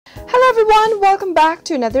Hello everyone, welcome back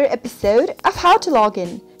to another episode of How to Log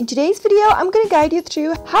In. In today's video, I'm going to guide you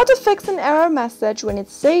through how to fix an error message when it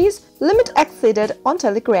says limit exceeded on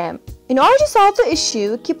Telegram. In order to solve the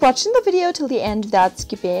issue, keep watching the video till the end without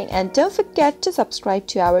skipping, and don't forget to subscribe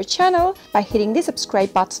to our channel by hitting the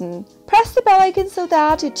subscribe button. Press the bell icon so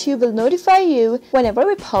that YouTube will notify you whenever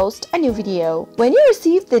we post a new video. When you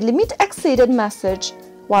receive the limit exceeded message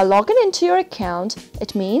while logging into your account,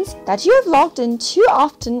 it means that you have logged in too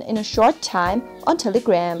often in a short time on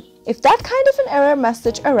Telegram. If that kind of an error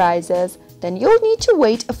message arises, then you'll need to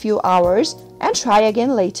wait a few hours and try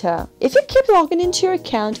again later. If you keep logging into your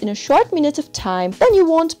account in a short minute of time, then you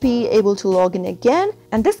won't be able to log in again,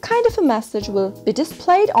 and this kind of a message will be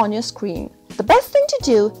displayed on your screen. The best thing to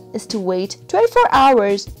do is to wait 24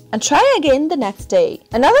 hours and try again the next day.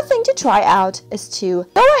 Another thing to try out is to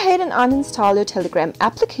go ahead and uninstall your Telegram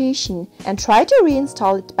application and try to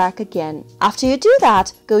reinstall it back again. After you do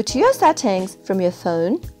that, go to your settings from your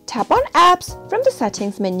phone, tap on Apps from the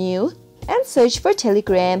Settings menu, and search for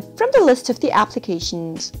Telegram from the list of the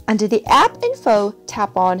applications. Under the app info,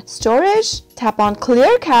 tap on Storage, tap on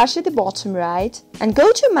Clear Cache at the bottom right, and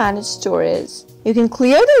go to Manage Storage. You can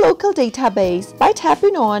clear the local database by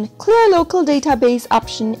tapping on Clear Local Database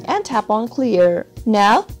option and tap on Clear.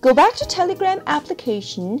 Now, go back to Telegram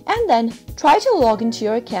application and then try to log into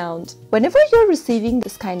your account. Whenever you're receiving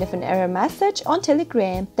this kind of an error message on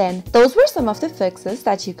Telegram, then those were some of the fixes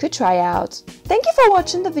that you could try out. Thank you for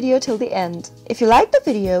watching the video till the end. If you liked the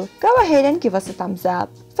video, go ahead and give us a thumbs up.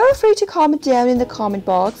 Feel free to comment down in the comment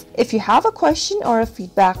box if you have a question or a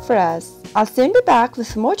feedback for us. I'll soon be back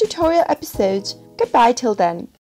with more tutorial episodes. Goodbye till then.